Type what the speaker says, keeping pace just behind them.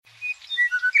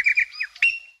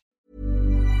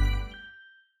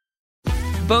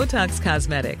Botox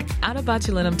Cosmetic, out of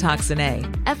botulinum toxin A,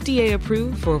 FDA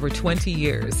approved for over 20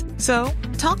 years. So,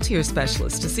 talk to your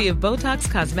specialist to see if Botox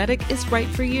Cosmetic is right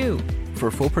for you. For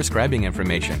full prescribing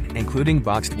information, including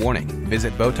boxed warning,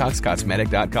 visit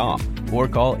BotoxCosmetic.com or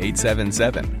call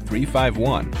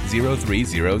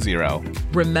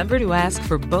 877-351-0300. Remember to ask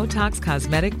for Botox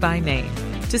Cosmetic by name.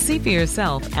 To see for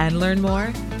yourself and learn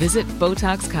more, visit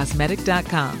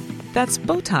BotoxCosmetic.com. That's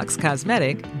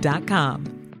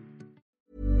BotoxCosmetic.com.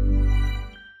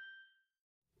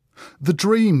 The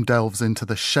Dream delves into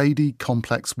the shady,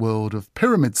 complex world of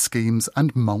pyramid schemes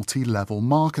and multi-level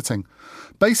marketing.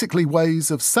 Basically ways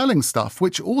of selling stuff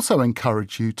which also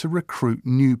encourage you to recruit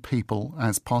new people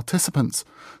as participants.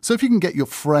 So if you can get your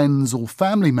friends or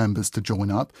family members to join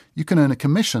up, you can earn a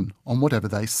commission on whatever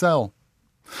they sell.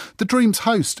 The Dream's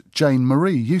host, Jane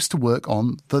Marie, used to work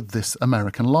on the This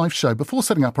American Life show before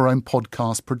setting up her own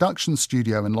podcast production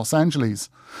studio in Los Angeles.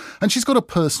 And she's got a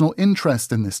personal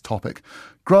interest in this topic.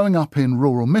 Growing up in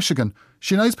rural Michigan,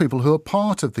 she knows people who are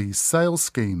part of these sales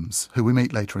schemes, who we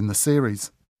meet later in the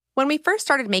series. When we first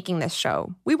started making this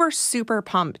show, we were super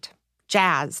pumped,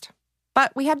 jazzed.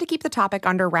 But we had to keep the topic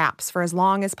under wraps for as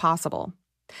long as possible.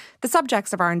 The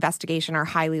subjects of our investigation are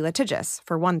highly litigious,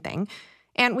 for one thing,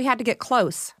 and we had to get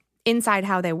close, inside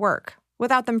how they work,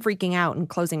 without them freaking out and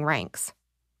closing ranks.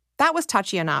 That was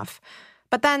touchy enough.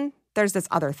 But then there's this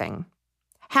other thing.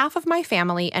 Half of my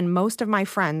family and most of my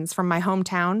friends from my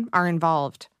hometown are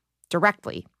involved,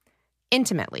 directly,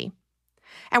 intimately.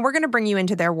 And we're going to bring you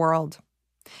into their world.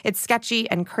 It's sketchy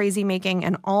and crazy-making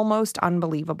and almost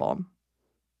unbelievable.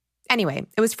 Anyway,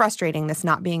 it was frustrating, this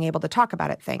not being able to talk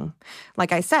about it thing.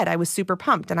 Like I said, I was super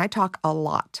pumped, and I talk a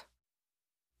lot.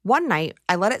 One night,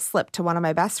 I let it slip to one of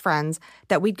my best friends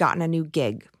that we'd gotten a new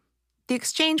gig. The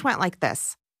exchange went like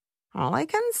this. All I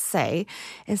can say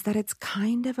is that it's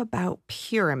kind of about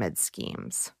pyramid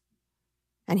schemes.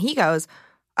 And he goes,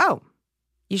 "Oh,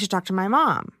 you should talk to my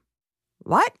mom."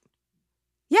 What?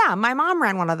 Yeah, my mom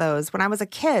ran one of those when I was a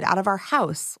kid out of our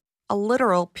house. A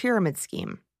literal pyramid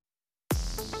scheme.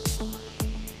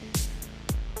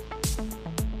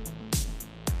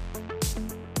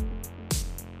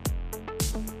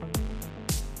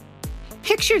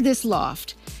 Picture this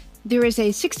loft. There is a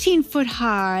 16-foot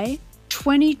high,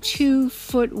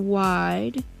 22-foot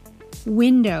wide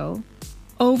window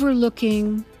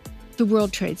overlooking the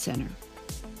World Trade Center.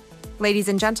 Ladies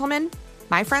and gentlemen,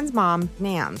 my friend's mom,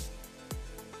 Nan.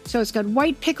 So it's got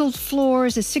white pickled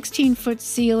floors, a 16-foot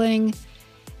ceiling,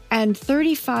 and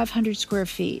 3,500 square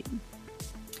feet.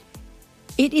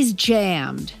 It is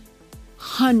jammed.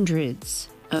 Hundreds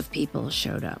of people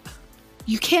showed up.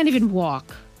 You can't even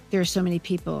walk. There are so many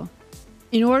people.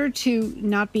 In order to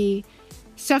not be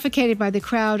suffocated by the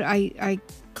crowd, I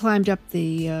climbed up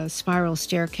the spiral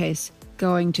staircase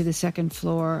going to the second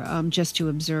floor just to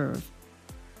observe.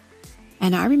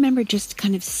 And I remember just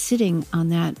kind of sitting on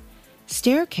that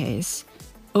staircase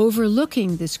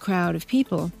overlooking this crowd of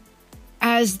people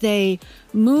as they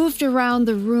moved around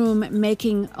the room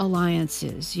making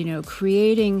alliances,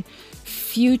 creating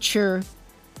future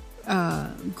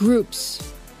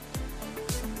groups.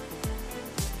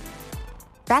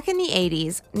 Back in the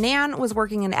 80s, Nan was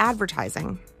working in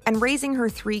advertising and raising her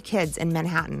 3 kids in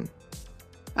Manhattan.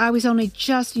 I was only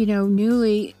just,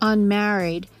 newly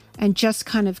unmarried and just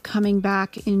kind of coming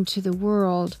back into the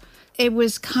world. It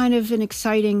was kind of an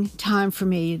exciting time for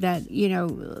me that,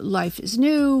 life is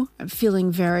new. I'm feeling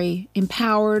very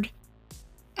empowered.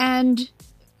 And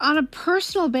on a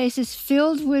personal basis,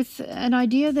 filled with an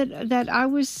idea that I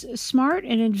was smart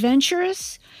and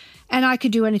adventurous and I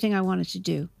could do anything I wanted to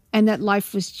do. And that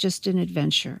life was just an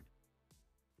adventure.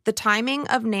 The timing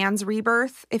of Nan's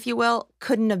rebirth, if you will,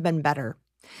 couldn't have been better.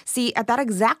 See, at that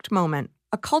exact moment,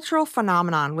 a cultural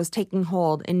phenomenon was taking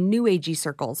hold in New Agey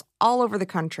circles all over the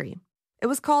country. It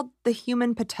was called the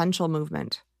human potential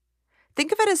movement.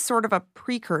 Think of it as sort of a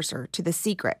precursor to The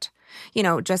Secret.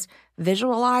 Just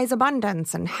visualize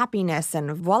abundance and happiness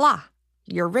and voila,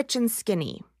 you're rich and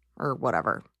skinny, or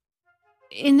whatever.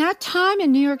 In that time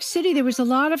in New York City, there was a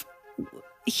lot of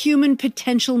human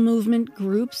potential movement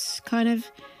groups, kind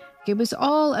of. It was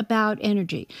all about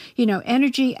energy.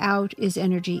 Energy out is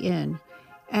energy in.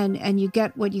 And you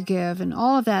get what you give and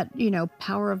all of that,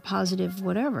 power of positive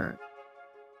whatever.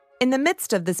 In the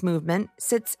midst of this movement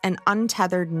sits an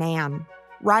untethered Nan,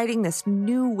 riding this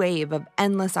new wave of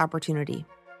endless opportunity.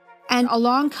 And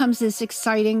along comes this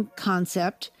exciting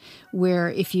concept where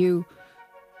if you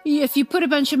put a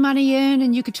bunch of money in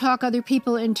and you could talk other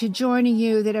people into joining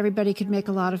you, that everybody could make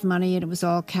a lot of money, and it was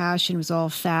all cash and it was all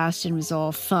fast and it was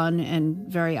all fun and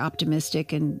very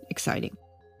optimistic and exciting.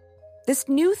 This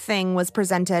new thing was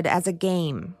presented as a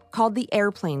game called the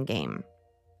airplane game.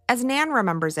 As Nan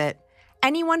remembers it,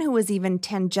 anyone who was even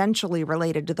tangentially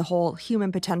related to the whole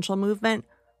human potential movement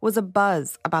was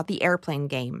abuzz about the airplane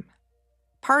game.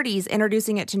 Parties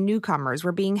introducing it to newcomers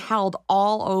were being held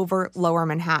all over Lower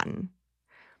Manhattan.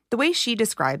 The way she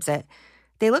describes it,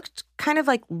 they looked kind of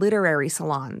like literary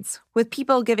salons, with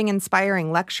people giving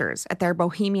inspiring lectures at their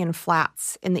bohemian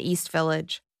flats in the East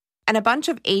Village, and a bunch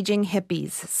of aging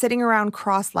hippies sitting around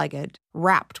cross-legged,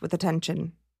 rapt with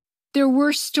attention. There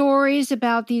were stories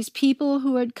about these people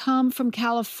who had come from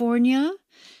California,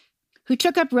 who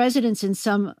took up residence in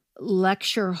some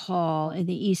lecture hall in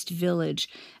the East Village,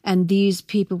 and these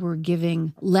people were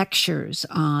giving lectures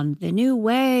on the new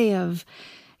way of,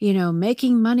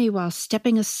 making money while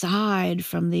stepping aside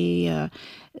from the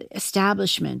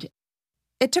establishment.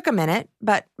 It took a minute,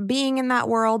 but being in that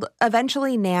world,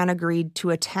 eventually Nan agreed to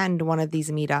attend one of these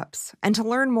meetups and to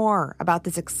learn more about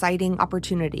this exciting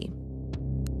opportunity.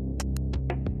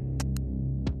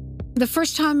 The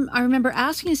first time I remember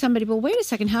asking somebody, well, wait a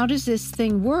second, how does this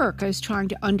thing work? I was trying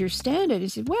to understand it. He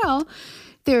said, well,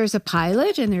 there's a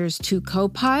pilot and there's 2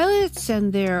 co-pilots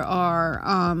and there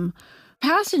are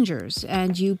passengers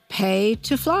and you pay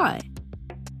to fly.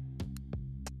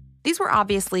 These were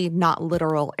obviously not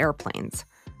literal airplanes.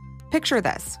 Picture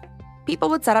this. People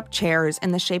would set up chairs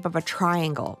in the shape of a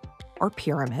triangle or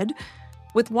pyramid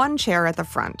with 1 chair at the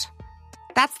front.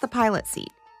 That's the pilot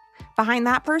seat. Behind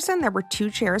that person, there were 2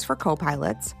 chairs for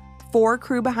co-pilots, 4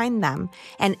 crew behind them,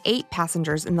 and 8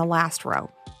 passengers in the last row.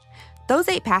 Those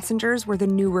 8 passengers were the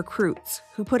new recruits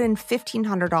who put in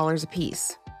 $1,500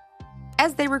 apiece.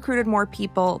 As they recruited more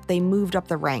people, they moved up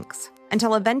the ranks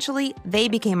until eventually they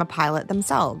became a pilot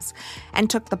themselves and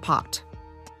took the pot.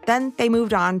 Then they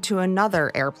moved on to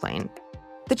another airplane.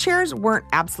 The chairs weren't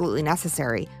absolutely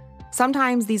necessary.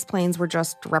 Sometimes these planes were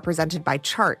just represented by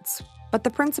charts, but the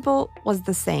principle was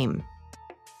the same.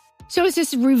 So it's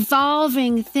this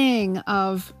revolving thing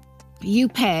of you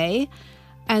pay,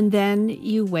 and then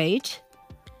you wait,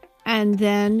 and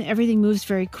then everything moves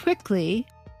very quickly,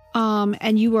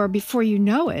 and you are, before you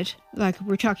know it, like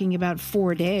we're talking about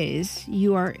 4 days,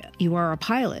 you are a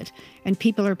pilot, and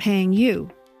people are paying you.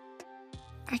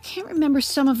 I can't remember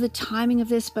some of the timing of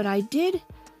this, but I did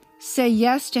say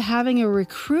yes to having a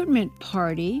recruitment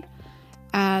party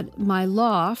at my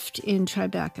loft in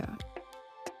Tribeca.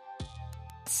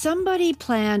 Somebody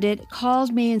planned it,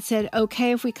 called me and said,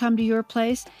 okay, if we come to your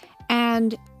place.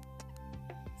 And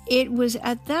it was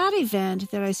at that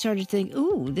event that I started to think,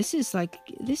 ooh, this is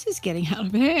getting out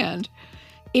of hand.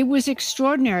 It was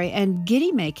extraordinary and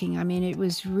giddy-making. I mean, it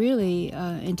was really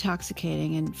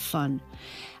intoxicating and fun.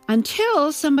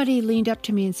 Until somebody leaned up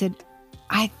to me and said,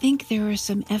 I think there are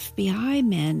some FBI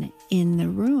men in the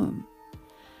room.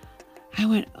 I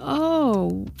went,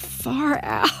 oh, far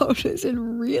out. Is it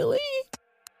really?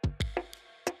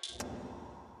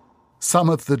 Some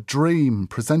of the dream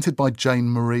presented by Jane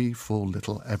Marie for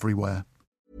Little Everywhere.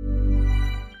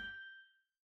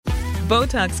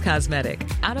 Botox Cosmetic,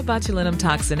 out of botulinum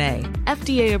toxin A,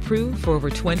 FDA approved for over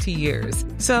 20 years.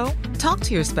 So, talk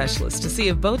to your specialist to see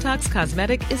if Botox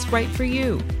Cosmetic is right for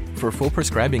you. For full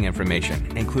prescribing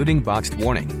information, including boxed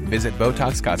warning, visit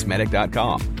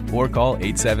BotoxCosmetic.com or call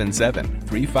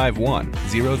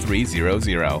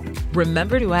 877-351-0300.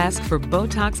 Remember to ask for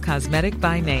Botox Cosmetic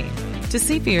by name. To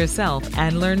see for yourself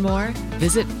and learn more,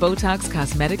 visit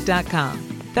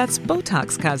BotoxCosmetic.com. That's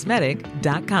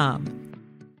BotoxCosmetic.com.